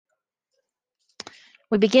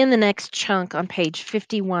We begin the next chunk on page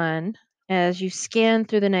 51. As you scan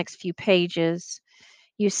through the next few pages,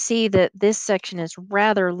 you see that this section is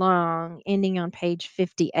rather long, ending on page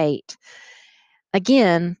 58.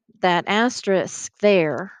 Again, that asterisk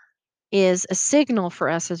there is a signal for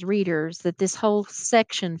us as readers that this whole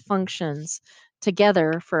section functions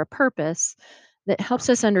together for a purpose that helps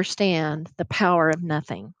us understand the power of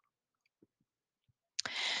nothing.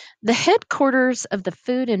 The headquarters of the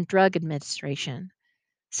Food and Drug Administration,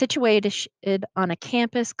 situated on a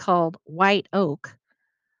campus called White Oak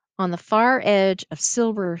on the far edge of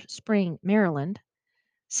Silver Spring, Maryland,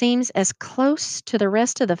 seems as close to the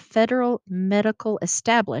rest of the federal medical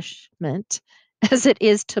establishment as it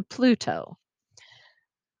is to Pluto.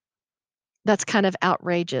 That's kind of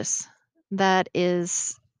outrageous. That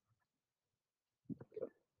is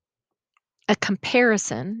a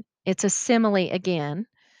comparison. It's a simile again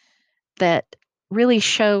that really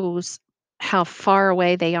shows how far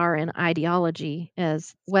away they are in ideology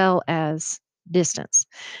as well as distance.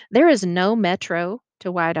 There is no metro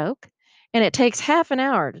to White Oak, and it takes half an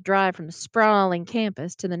hour to drive from the sprawling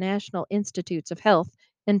campus to the National Institutes of Health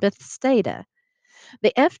in Bethesda.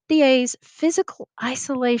 The FDA's physical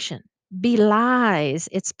isolation belies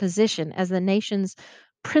its position as the nation's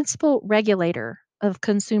principal regulator of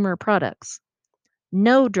consumer products.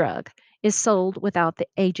 No drug is sold without the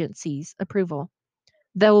agency's approval.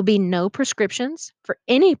 There will be no prescriptions for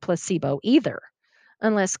any placebo either,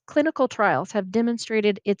 unless clinical trials have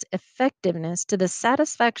demonstrated its effectiveness to the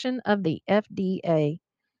satisfaction of the FDA.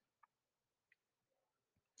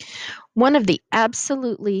 One of the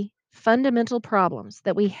absolutely fundamental problems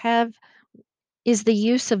that we have is the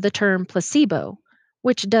use of the term placebo,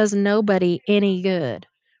 which does nobody any good,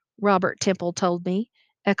 Robert Temple told me,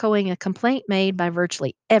 echoing a complaint made by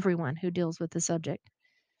virtually everyone who deals with the subject.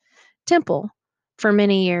 Temple, for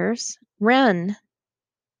many years, run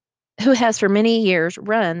who has for many years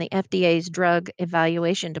run the FDA's Drug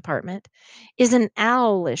Evaluation Department, is an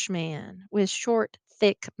owlish man with short,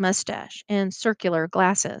 thick mustache and circular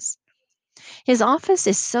glasses. His office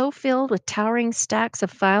is so filled with towering stacks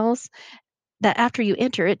of files that after you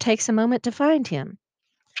enter, it takes a moment to find him.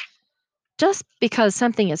 Just because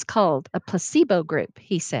something is called a placebo group,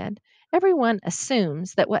 he said, everyone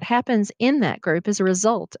assumes that what happens in that group is a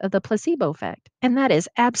result of the placebo effect, and that is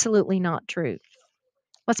absolutely not true.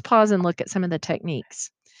 Let's pause and look at some of the techniques.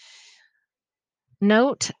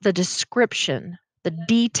 Note the description, the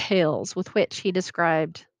details with which he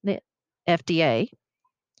described the FDA,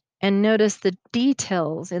 and notice the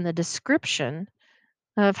details in the description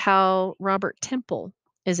of how Robert Temple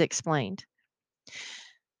is explained.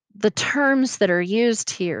 The terms that are used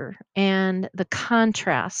here and the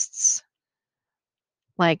contrasts,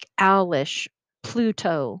 like owlish,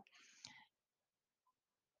 Pluto,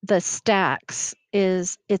 the stacks,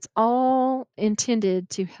 it's all intended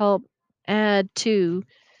to help add to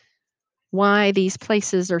why these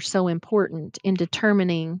places are so important in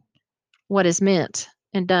determining what is meant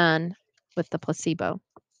and done with the placebo.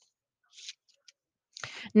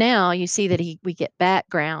 Now you see that we get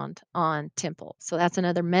background on Temple. So that's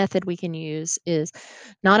another method we can use, is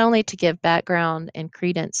not only to give background and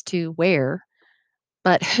credence to where,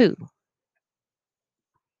 but who.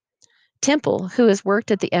 Temple, who has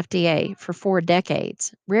worked at the FDA for 4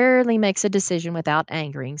 decades, rarely makes a decision without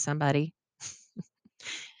angering somebody.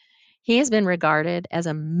 He has been regarded as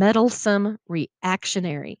a meddlesome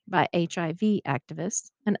reactionary by HIV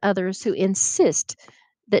activists and others who insist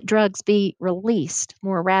that drugs be released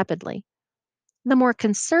more rapidly. The more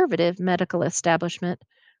conservative medical establishment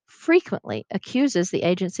frequently accuses the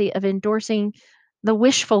agency of endorsing the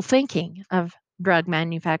wishful thinking of drug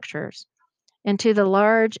manufacturers. And to the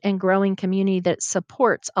large and growing community that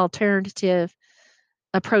supports alternative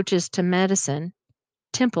approaches to medicine,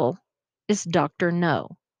 Temple is Dr. No.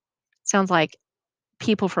 Sounds like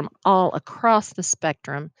people from all across the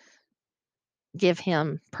spectrum give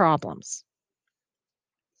him problems.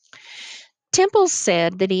 Temple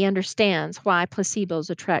said that he understands why placebos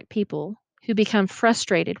attract people who become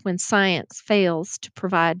frustrated when science fails to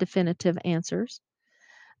provide definitive answers.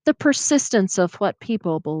 The persistence of what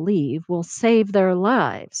people believe will save their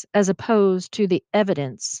lives, as opposed to the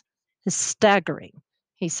evidence, is staggering,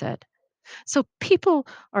 he said. So people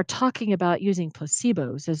are talking about using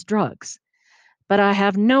placebos as drugs, but I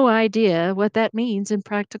have no idea what that means in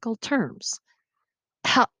practical terms.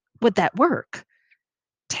 How would that work?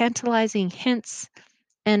 Tantalizing hints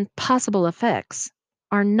and possible effects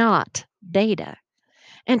are not data.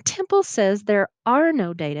 And Temple says there are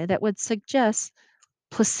no data that would suggest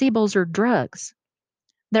placebos are drugs.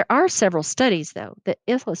 There are several studies, though, that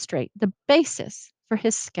illustrate the basis for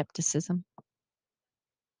his skepticism.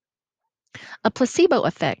 A placebo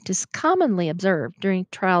effect is commonly observed during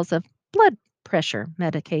trials of blood pressure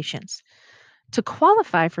medications. To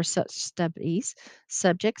qualify for such studies,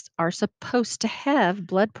 subjects are supposed to have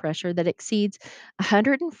blood pressure that exceeds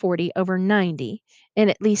 140 over 90 in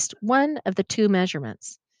at least one of the two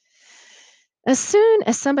measurements. As soon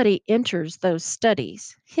as somebody enters those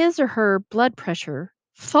studies, his or her blood pressure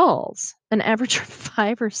falls an average of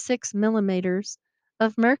 5 or 6 millimeters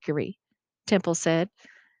of mercury, Temple said.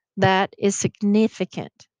 That is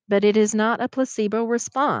significant, but it is not a placebo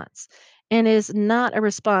response and is not a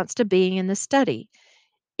response to being in the study.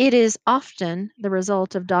 It is often the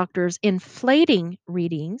result of doctors inflating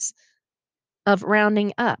readings of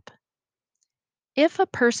rounding up. If a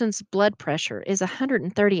person's blood pressure is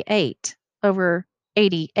 138 over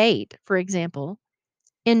 88, for example,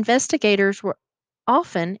 investigators will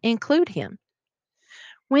often include him.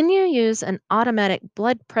 When you use an automatic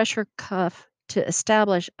blood pressure cuff to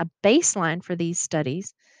establish a baseline for these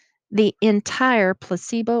studies, the entire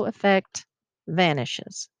placebo effect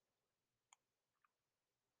vanishes.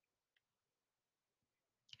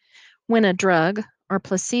 When a drug or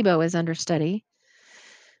placebo is under study,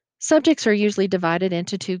 subjects are usually divided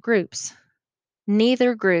into two groups.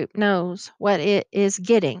 Neither group knows what it is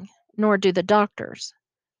getting, nor do the doctors,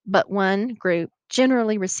 but one group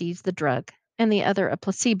generally receives the drug and the other a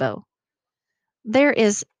placebo. There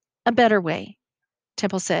is a better way,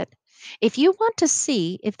 Temple said. If you want to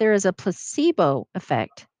see if there is a placebo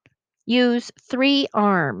effect, use 3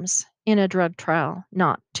 arms in a drug trial,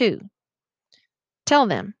 not 2. Tell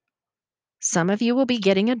them some of you will be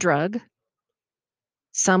getting a drug,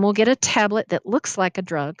 some will get a tablet that looks like a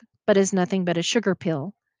drug but is nothing but a sugar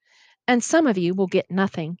pill, and some of you will get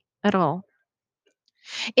nothing at all.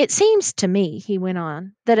 It seems to me, he went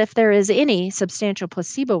on, that if there is any substantial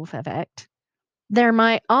placebo effect, there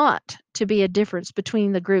might ought to be a difference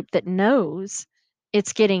between the group that knows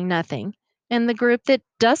it's getting nothing and the group that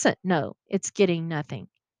doesn't know it's getting nothing.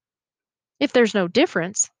 If there's no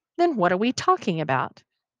difference, then what are we talking about?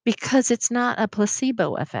 Because it's not a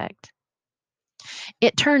placebo effect.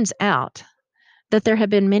 It turns out that there have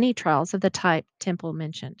been many trials of the type Temple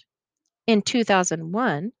mentioned. In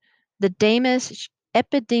 2001, the Danish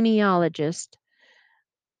epidemiologist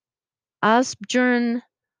Asbjørn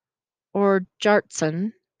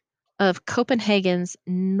Orjardsson of Copenhagen's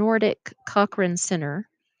Nordic Cochrane Center,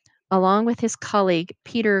 along with his colleague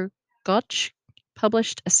Peter Gotch,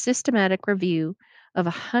 published a systematic review of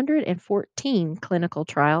 114 clinical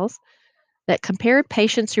trials that compared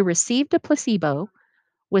patients who received a placebo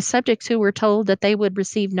with subjects who were told that they would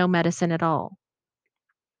receive no medicine at all.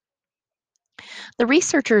 The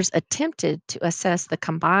researchers attempted to assess the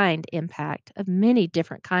combined impact of many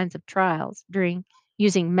different kinds of trials during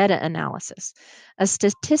using meta analysis, a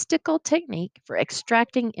statistical technique for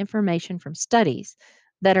extracting information from studies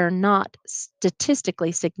that are not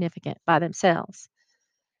statistically significant by themselves.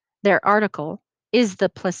 Their article, Is the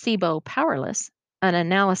Placebo Powerless? An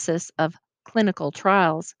analysis of clinical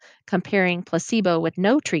trials comparing placebo with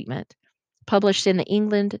no treatment, published in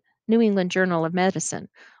the New England Journal of Medicine,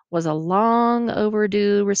 was a long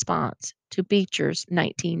overdue response to Beecher's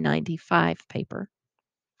 1995 paper.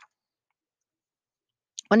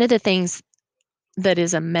 One of the things that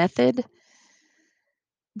is a method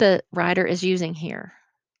the writer is using here,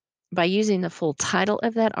 by using the full title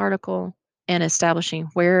of that article and establishing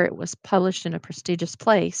where it was published in a prestigious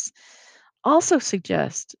place, also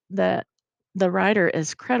suggests that the writer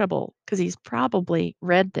is credible because he's probably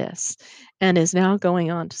read this and is now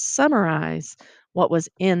going on to summarize what was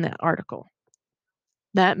in that article.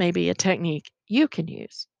 That may be a technique you can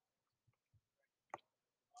use.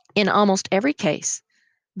 In almost every case,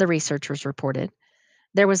 the researchers reported,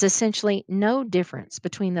 there was essentially no difference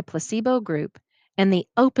between the placebo group and the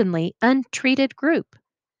openly untreated group.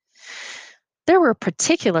 There were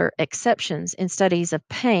particular exceptions in studies of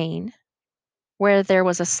pain where there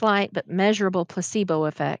was a slight but measurable placebo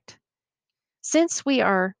effect. Since we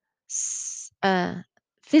are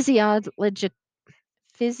physiologically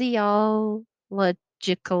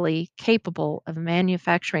capable of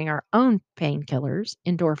manufacturing our own painkillers,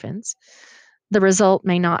 endorphins, the result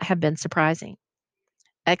may not have been surprising.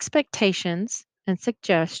 Expectations and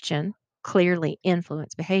suggestion clearly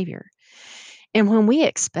influence behavior. And when we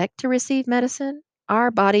expect to receive medicine, our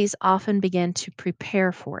bodies often begin to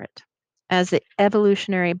prepare for it. As the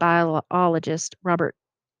evolutionary biologist Robert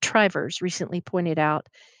Trivers recently pointed out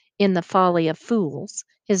in The Folly of Fools,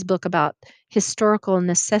 his book about historical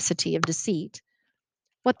necessity of deceit,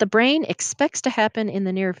 what the brain expects to happen in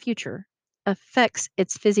the near future affects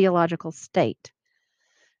its physiological state.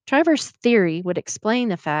 Trivers' theory would explain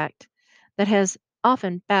the fact that as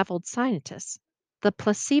often baffled scientists. The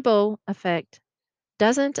placebo effect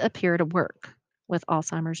doesn't appear to work with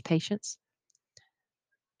Alzheimer's patients.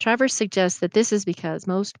 Travers suggests that this is because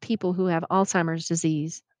most people who have Alzheimer's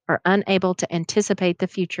disease are unable to anticipate the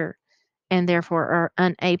future and therefore are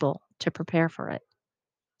unable to prepare for it.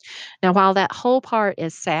 Now, while that whole part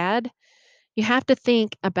is sad, you have to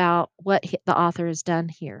think about what the author has done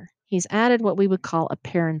here. He's added what we would call a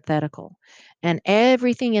parenthetical, and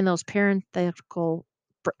everything in those parenthetical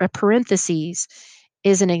parentheses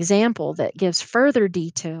is an example that gives further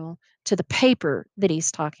detail to the paper that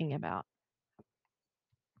he's talking about.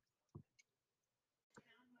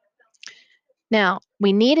 Now,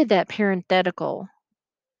 we needed that parenthetical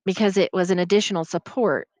because it was an additional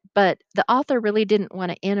support, but the author really didn't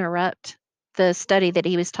want to interrupt the study that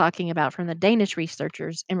he was talking about from the Danish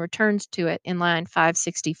researchers and returns to it in line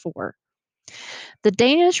 564. The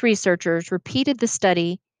Danish researchers repeated the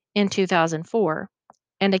study in 2004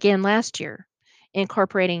 and again last year,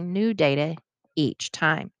 incorporating new data each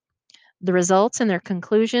time. The results and their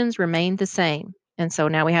conclusions remained the same. And so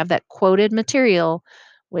now we have that quoted material,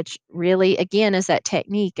 which really, again, is that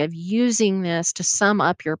technique of using this to sum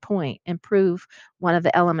up your point and prove one of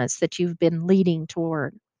the elements that you've been leading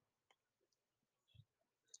toward.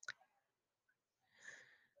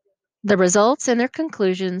 The results and their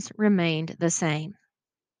conclusions remained the same.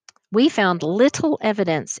 We found little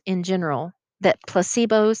evidence in general that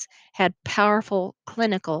placebos had powerful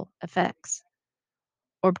clinical effects.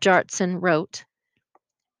 Orbjartson wrote,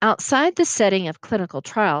 outside the setting of clinical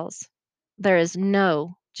trials, there is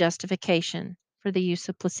no justification for the use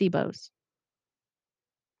of placebos.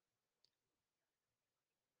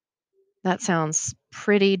 That sounds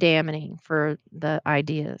pretty damning for the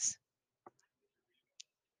ideas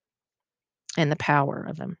and the power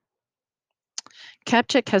of them.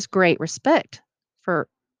 Kapchik has great respect for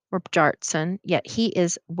Orbjartson, yet he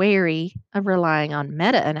is wary of relying on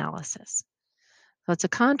meta analysis. So it's a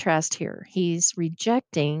contrast here. He's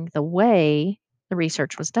rejecting the way the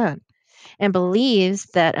research was done and believes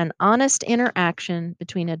that an honest interaction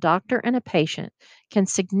between a doctor and a patient can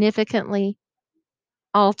significantly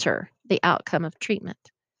alter the outcome of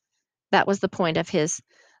treatment. That was the point of his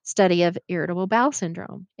study of irritable bowel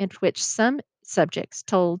syndrome, in which some subjects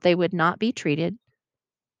told they would not be treated.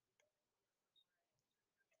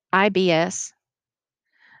 IBS,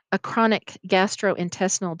 a chronic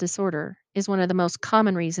gastrointestinal disorder, is one of the most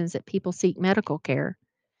common reasons that people seek medical care.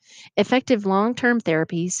 Effective long term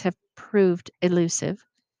therapies have proved elusive.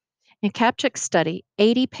 In Kapchik's study,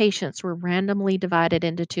 80 patients were randomly divided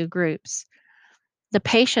into two groups. The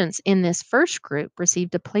patients in this first group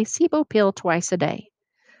received a placebo pill twice a day.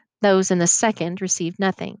 Those in the second received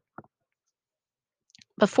nothing.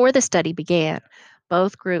 Before the study began,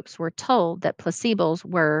 both groups were told that placebos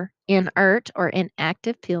were inert or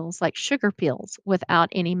inactive pills like sugar pills without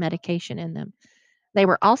any medication in them. They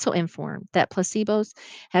were also informed that placebos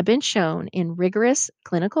have been shown in rigorous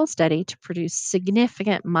clinical study to produce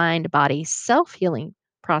significant mind body self healing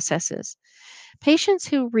processes. Patients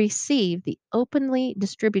who received the openly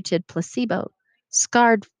distributed placebo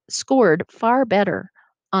scored far better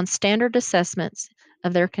on standard assessments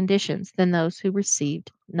of their conditions than those who received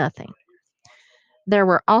nothing. There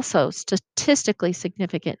were also statistically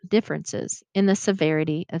significant differences in the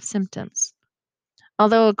severity of symptoms.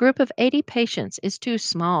 Although a group of 80 patients is too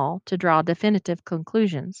small to draw definitive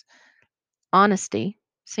conclusions, honesty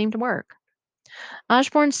seemed to work.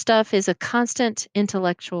 Osborne's stuff is a constant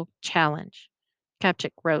intellectual challenge,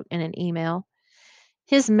 Kapchik wrote in an email.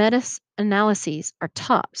 His meta analyses are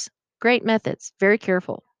tops, great methods, very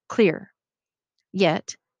careful, clear.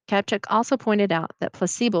 Yet, Kapchik also pointed out that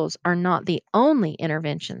placebos are not the only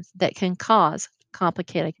interventions that can cause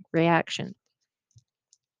complicated reactions.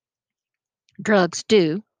 Drugs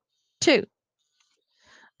do, too.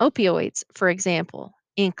 Opioids, for example,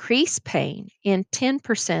 increase pain in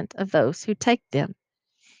 10% of those who take them.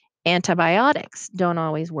 Antibiotics don't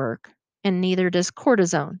always work, and neither does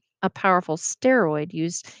cortisone, a powerful steroid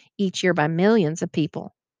used each year by millions of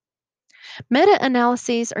people. Meta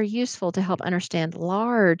analyses are useful to help understand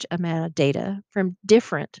large amount of data from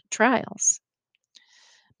different trials.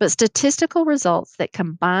 But statistical results that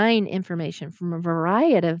combine information from a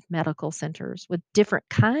variety of medical centers with different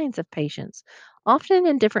kinds of patients, often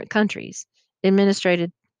in different countries,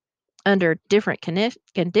 administered under different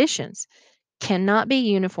conditions, cannot be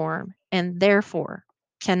uniform and therefore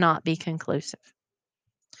cannot be conclusive.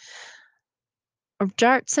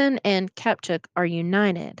 Jartson and Kapchuk are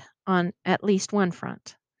united on at least one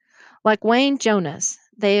front. Like Wayne Jonas,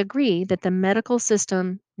 they agree that the medical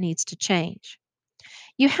system needs to change.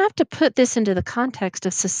 You have to put this into the context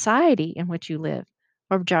of society in which you live.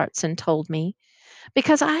 Robertson told me,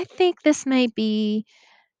 because I think this may be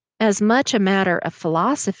as much a matter of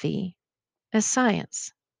philosophy as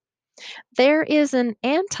science. There is an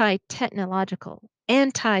anti technological,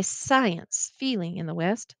 anti science feeling in the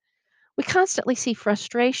West. We constantly see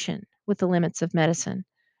frustration with the limits of medicine.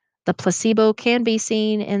 The placebo can be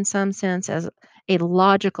seen in some sense as a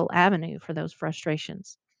logical avenue for those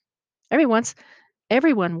frustrations. Everyone's,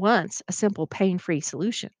 everyone wants a simple, pain free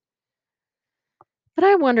solution. But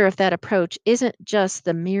I wonder if that approach isn't just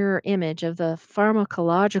the mirror image of the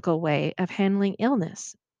pharmacological way of handling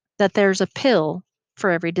illness, that there's a pill for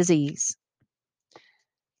every disease.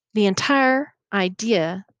 The entire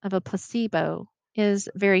idea of a placebo is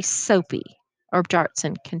very soapy,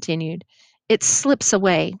 Arbjartson continued. It slips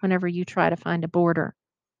away whenever you try to find a border.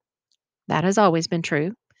 That has always been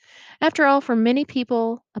true. After all, for many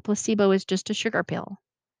people, a placebo is just a sugar pill.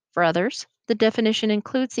 For others, the definition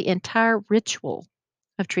includes the entire ritual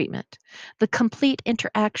of treatment, the complete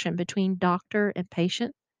interaction between doctor and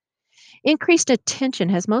patient. Increased attention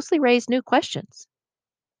has mostly raised new questions.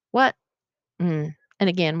 What? And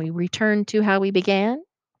again, we return to how we began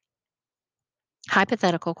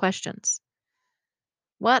hypothetical questions.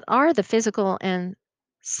 What are the physical and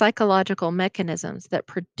psychological mechanisms that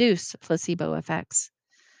produce placebo effects?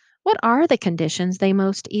 What are the conditions they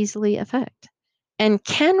most easily affect? And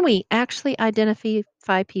can we actually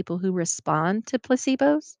identify people who respond to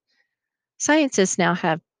placebos? Scientists now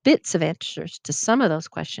have bits of answers to some of those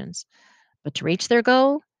questions, but to reach their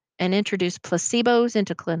goal and introduce placebos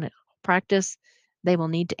into clinical practice, they will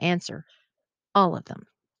need to answer all of them.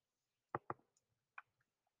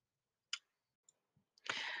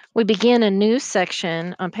 We begin a new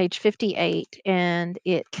section on page 58, and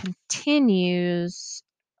it continues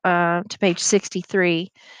to page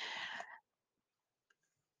 63.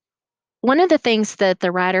 One of the things that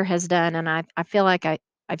the writer has done, and I feel like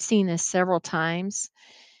I've seen this several times,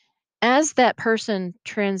 as that person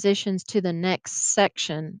transitions to the next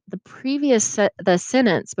section, the the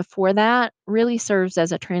sentence before that really serves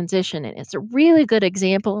as a transition. And it's a really good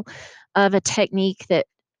example of a technique that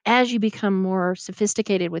as you become more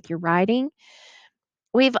sophisticated with your writing,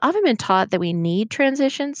 we've often been taught that we need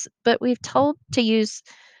transitions, but we've told to use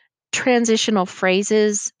transitional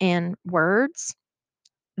phrases and words.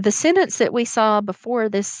 The sentence that we saw before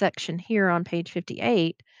this section here on page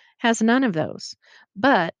 58 has none of those,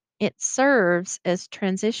 but it serves as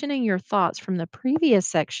transitioning your thoughts from the previous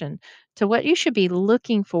section to what you should be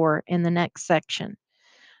looking for in the next section.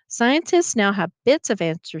 Scientists now have bits of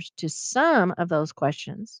answers to some of those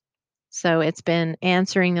questions. So it's been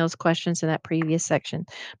answering those questions in that previous section.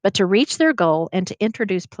 But to reach their goal and to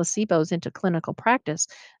introduce placebos into clinical practice,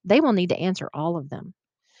 they will need to answer all of them.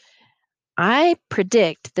 I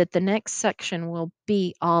predict that the next section will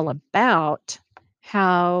be all about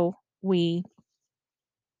how we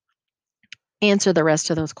answer the rest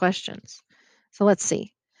of those questions. So let's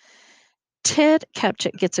see. Ted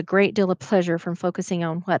Kapchik gets a great deal of pleasure from focusing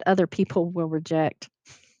on what other people will reject.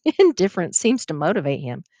 Indifference seems to motivate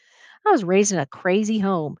him. I was raised in a crazy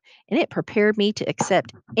home, and it prepared me to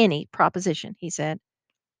accept any proposition, he said.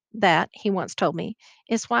 That, he once told me,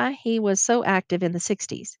 is why he was so active in the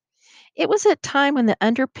 60s. It was a time when the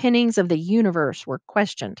underpinnings of the universe were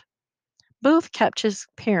questioned. Both Kepch's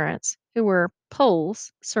parents, who were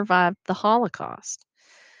Poles, survived the Holocaust.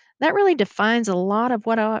 That really defines a lot of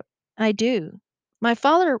what I do. My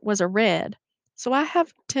father was a Red, so I have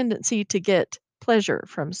a tendency to get pleasure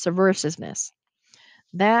from subversiveness.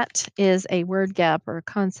 That is a word gap or a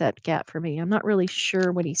concept gap for me. I'm not really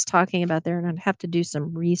sure what he's talking about there, and I'd have to do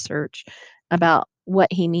some research about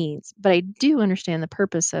what he means. But I do understand the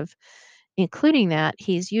purpose of including that.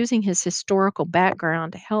 He's using his historical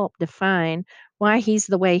background to help define why he's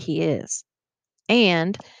the way he is.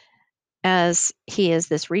 And as he is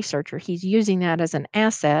this researcher, he's using that as an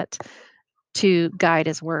asset to guide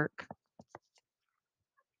his work.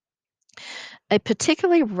 A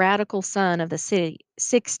particularly radical son of the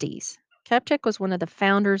 60s, Kapchik was one of the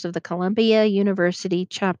founders of the Columbia University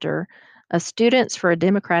chapter of Students for a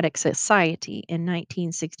Democratic Society in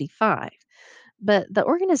 1965. But the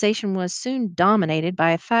organization was soon dominated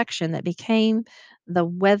by a faction that became the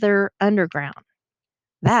Weather Underground.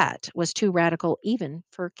 That was too radical even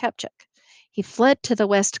for Kapchik. He fled to the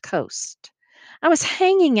West Coast. I was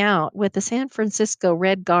hanging out with the San Francisco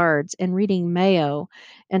Red Guards and reading Mayo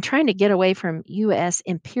and trying to get away from U.S.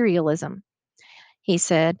 imperialism. He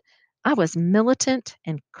said, I was militant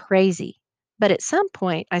and crazy. But at some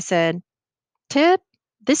point, I said, Ted,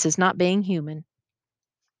 this is not being human.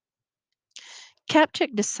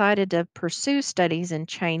 Kapchik decided to pursue studies in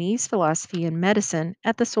Chinese philosophy and medicine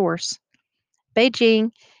at the source.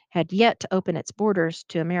 Beijing had yet to open its borders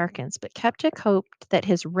to Americans, but Kapchik hoped that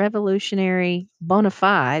his revolutionary bona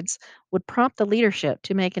fides would prompt the leadership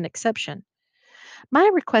to make an exception. My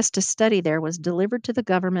request to study there was delivered to the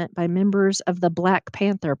government by members of the Black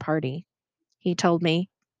Panther Party, he told me.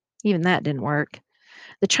 Even that didn't work.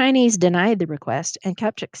 The Chinese denied the request, and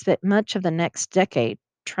Kapchik spent much of the next decade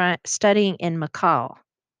studying in Macau.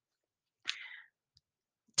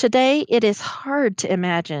 Today, it is hard to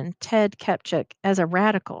imagine Ted Kapchuk as a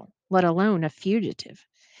radical, let alone a fugitive.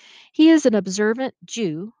 He is an observant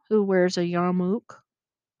Jew who wears a yarmulke,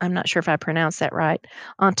 I'm not sure if I pronounced that right,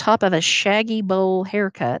 on top of a shaggy bowl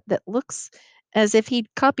haircut that looks as if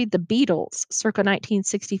he'd copied the Beatles circa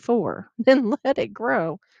 1964, then let it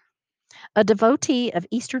grow. A devotee of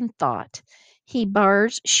Eastern thought, he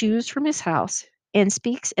borrows shoes from his house and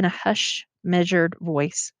speaks in a hushed, measured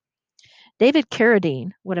voice. David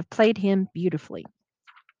Carradine would have played him beautifully.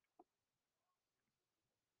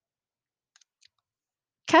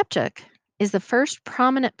 Kapchuk is the first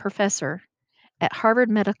prominent professor at Harvard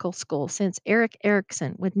Medical School since Eric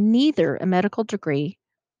Erickson with neither a medical degree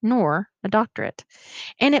nor a doctorate.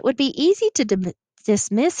 And it would be easy to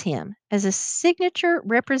dismiss him as a signature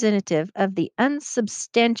representative of the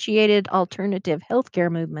unsubstantiated alternative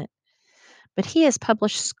healthcare movement. But he has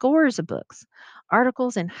published scores of books,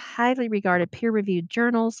 articles in highly regarded peer reviewed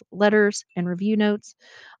journals, letters, and review notes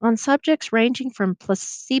on subjects ranging from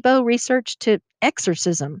placebo research to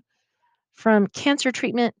exorcism, from cancer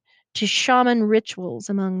treatment to shaman rituals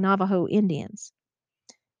among Navajo Indians.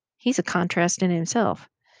 He's a contrast in himself.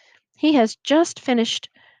 He has just finished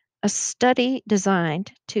a study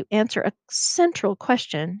designed to answer a central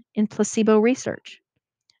question in placebo research.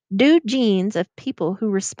 Do genes of people who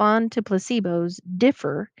respond to placebos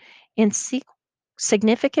differ in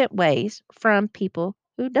significant ways from people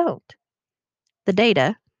who don't? The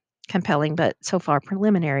data, compelling but so far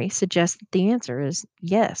preliminary, suggests that the answer is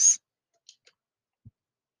yes.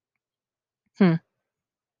 Hmm.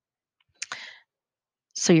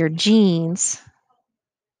 So your genes,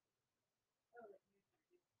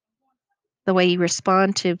 the way you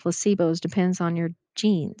respond to placebos depends on your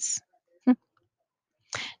genes. Hmm.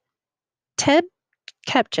 Ted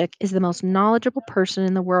Kapchik is the most knowledgeable person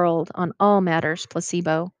in the world on all matters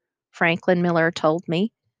placebo, Franklin Miller told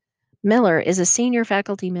me. Miller is a senior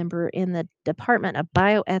faculty member in the Department of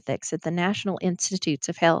Bioethics at the National Institutes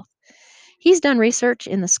of Health. He's done research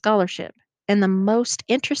in the scholarship and the most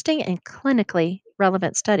interesting and clinically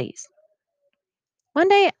relevant studies. One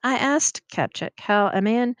day I asked Kapchuk how a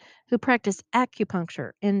man who practiced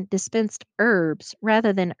acupuncture and dispensed herbs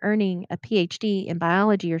rather than earning a PhD in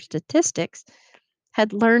biology or statistics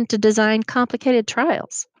had learned to design complicated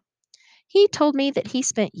trials. He told me that he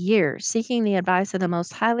spent years seeking the advice of the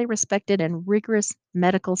most highly respected and rigorous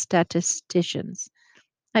medical statisticians.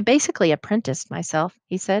 I basically apprenticed myself,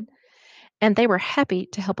 he said, and they were happy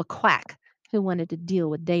to help a quack who wanted to deal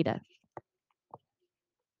with data.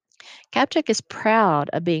 Kapchuk is proud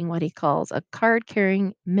of being what he calls a card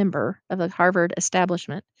carrying member of the Harvard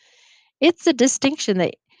establishment. It's a distinction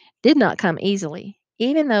that did not come easily,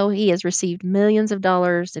 even though he has received millions of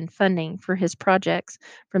dollars in funding for his projects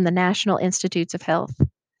from the National Institutes of Health.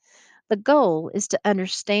 The goal is to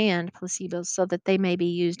understand placebos so that they may be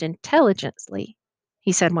used intelligently,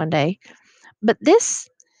 he said one day. But this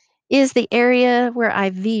is the area where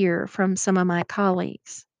I veer from some of my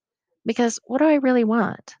colleagues. Because what do I really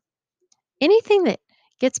want? Anything that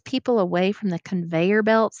gets people away from the conveyor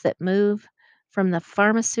belts that move from the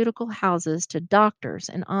pharmaceutical houses to doctors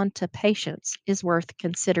and on to patients is worth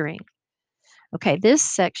considering. Okay, this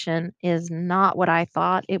section is not what I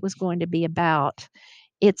thought it was going to be about.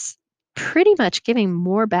 It's pretty much giving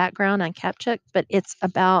more background on Kapchuk, but it's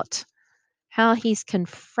about how he's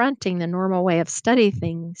confronting the normal way of studying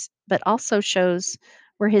things, but also shows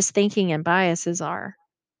where his thinking and biases are.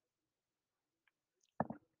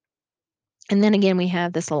 And then again, we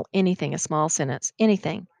have this little anything, a small sentence,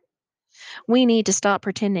 anything. We need to stop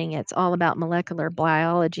pretending it's all about molecular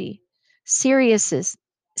biology. Serious,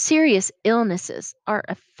 serious illnesses are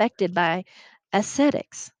affected by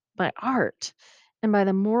aesthetics, by art, and by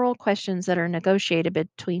the moral questions that are negotiated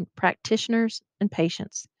between practitioners and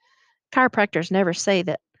patients. Chiropractors never say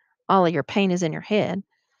that all of your pain is in your head,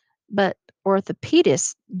 but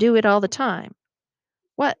orthopedists do it all the time.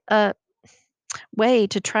 What a way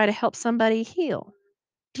to try to help somebody heal.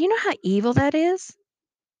 Do you know how evil that is?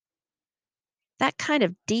 That kind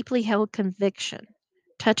of deeply held conviction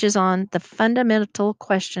touches on the fundamental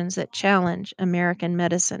questions that challenge American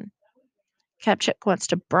medicine. Kapchuk wants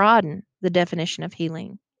to broaden the definition of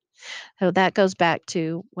healing. So that goes back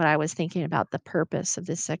to what I was thinking about the purpose of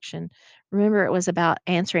this section. Remember, it was about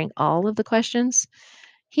answering all of the questions.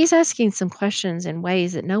 He's asking some questions in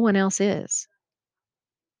ways that no one else is.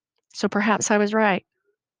 So perhaps I was right.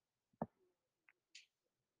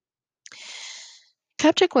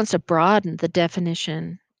 Kupchak wants to broaden the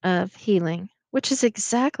definition of healing, which is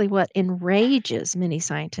exactly what enrages many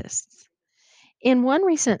scientists. In one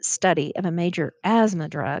recent study of a major asthma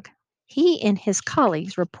drug, he and his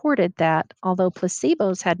colleagues reported that although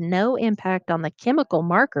placebos had no impact on the chemical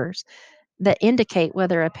markers that indicate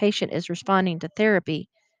whether a patient is responding to therapy,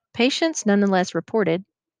 patients nonetheless reported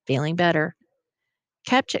feeling better.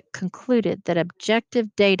 Kapchik concluded that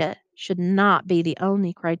objective data should not be the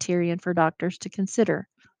only criterion for doctors to consider.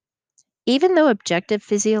 Even though objective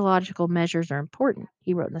physiological measures are important,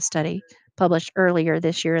 he wrote in a study published earlier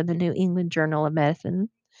this year in the New England Journal of Medicine,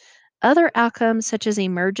 other outcomes such as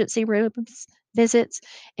emergency rooms visits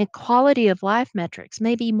and quality of life metrics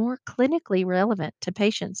may be more clinically relevant to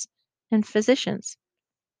patients and physicians.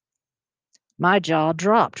 My jaw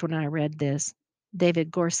dropped when I read this. David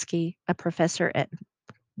Gorski, a professor at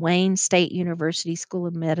Wayne State University School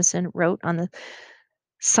of Medicine, wrote on the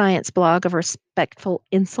science blog of Respectful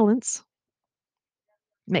Insolence.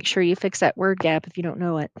 Make sure you fix that word gap if you don't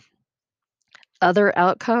know it. Other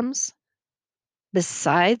outcomes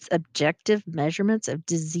besides objective measurements of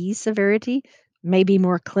disease severity may be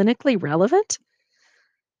more clinically relevant?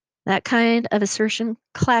 That kind of assertion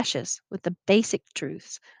clashes with the basic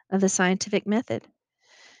truths of the scientific method.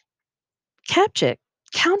 Kapchik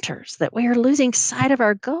counters that we are losing sight of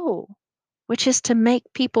our goal, which is to make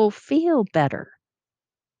people feel better.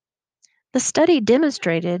 The study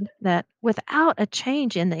demonstrated that without a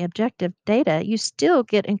change in the objective data, you still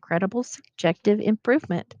get incredible subjective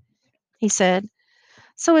improvement. He said,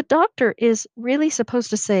 so a doctor is really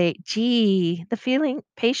supposed to say, gee, the feeling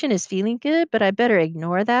patient is feeling good, but I better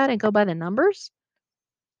ignore that and go by the numbers?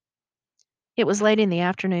 It was late in the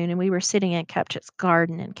afternoon and we were sitting in Kapchik's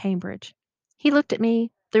garden in Cambridge. He looked at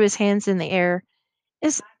me, threw his hands in the air.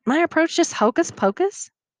 Is my approach just hocus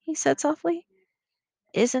pocus? He said softly.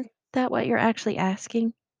 Isn't that what you're actually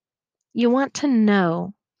asking? You want to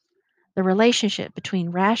know the relationship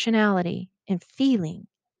between rationality and feeling,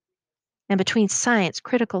 and between science,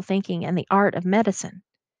 critical thinking, and the art of medicine.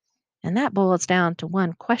 And that boils down to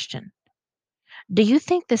one question. Do you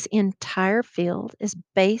think this entire field is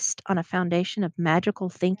based on a foundation of magical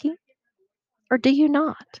thinking, or do you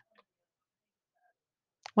not?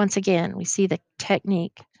 Once again, we see the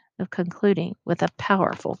technique of concluding with a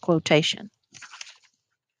powerful quotation.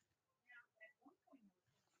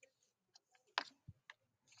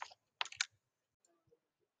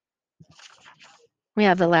 We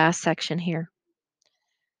have the last section here.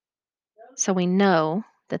 So we know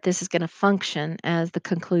that this is going to function as the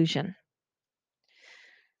conclusion.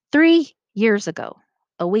 3 years ago,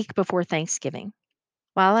 a week before Thanksgiving,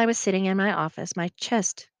 while I was sitting in my office, my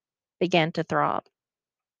chest began to throb.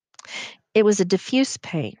 It was a diffuse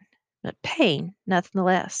pain, but pain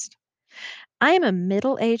nonetheless. I am a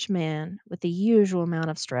middle aged man with the usual amount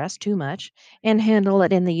of stress, too much, and handle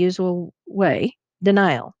it in the usual way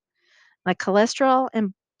denial. My cholesterol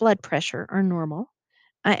and blood pressure are normal.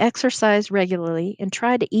 I exercise regularly and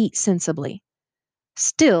try to eat sensibly.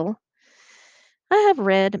 Still, I have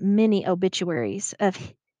read many obituaries of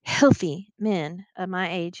healthy men of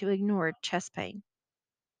my age who ignored chest pain.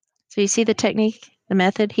 So you see the technique, the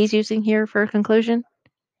method he's using here for a conclusion?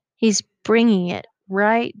 He's bringing it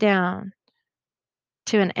right down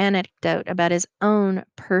to an anecdote about his own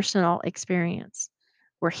personal experience,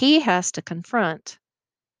 where he has to confront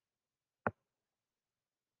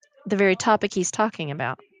the very topic he's talking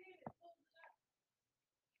about.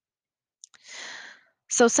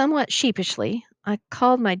 So, somewhat sheepishly, I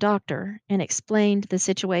called my doctor and explained the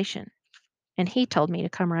situation, and he told me to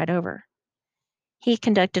come right over. He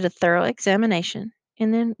conducted a thorough examination,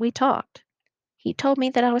 and then we talked. He told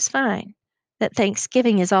me that I was fine, that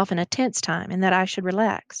Thanksgiving is often a tense time, and that I should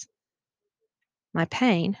relax. My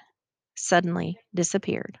pain suddenly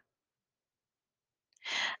disappeared.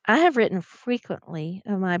 I have written frequently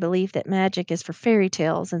of my belief that magic is for fairy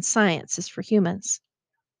tales and science is for humans.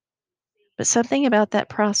 But something about that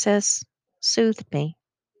process soothed me.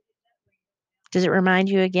 Does it remind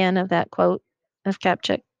you again of that quote of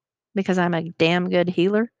Kapchuk? Because I'm a damn good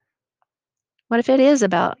healer? What if it is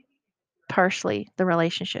about partially the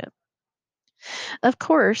relationship? Of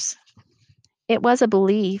course, it was a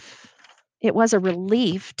belief, it was a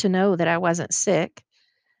relief to know that I wasn't sick,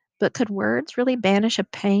 but could words really banish a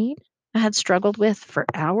pain I had struggled with for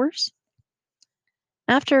hours?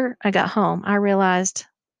 After I got home, I realized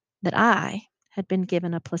that I had been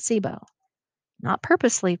given a placebo. Not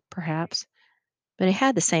purposely, perhaps, but it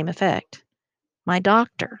had the same effect. My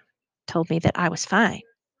doctor told me that I was fine,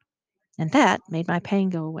 and that made my pain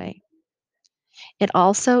go away. It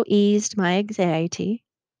also eased my anxiety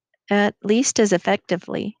at least as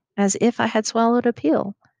effectively as if I had swallowed a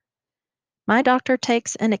pill. My doctor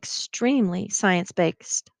takes an extremely science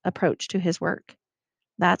based approach to his work.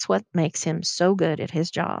 That's what makes him so good at his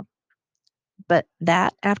job. But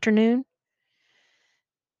that afternoon,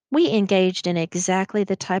 we engaged in exactly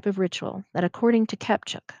the type of ritual that, according to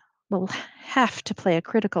Kepchuk, will have to play a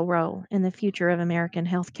critical role in the future of American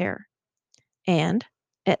healthcare. And,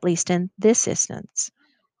 at least in this instance,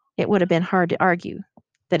 it would have been hard to argue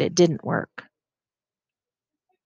that it didn't work.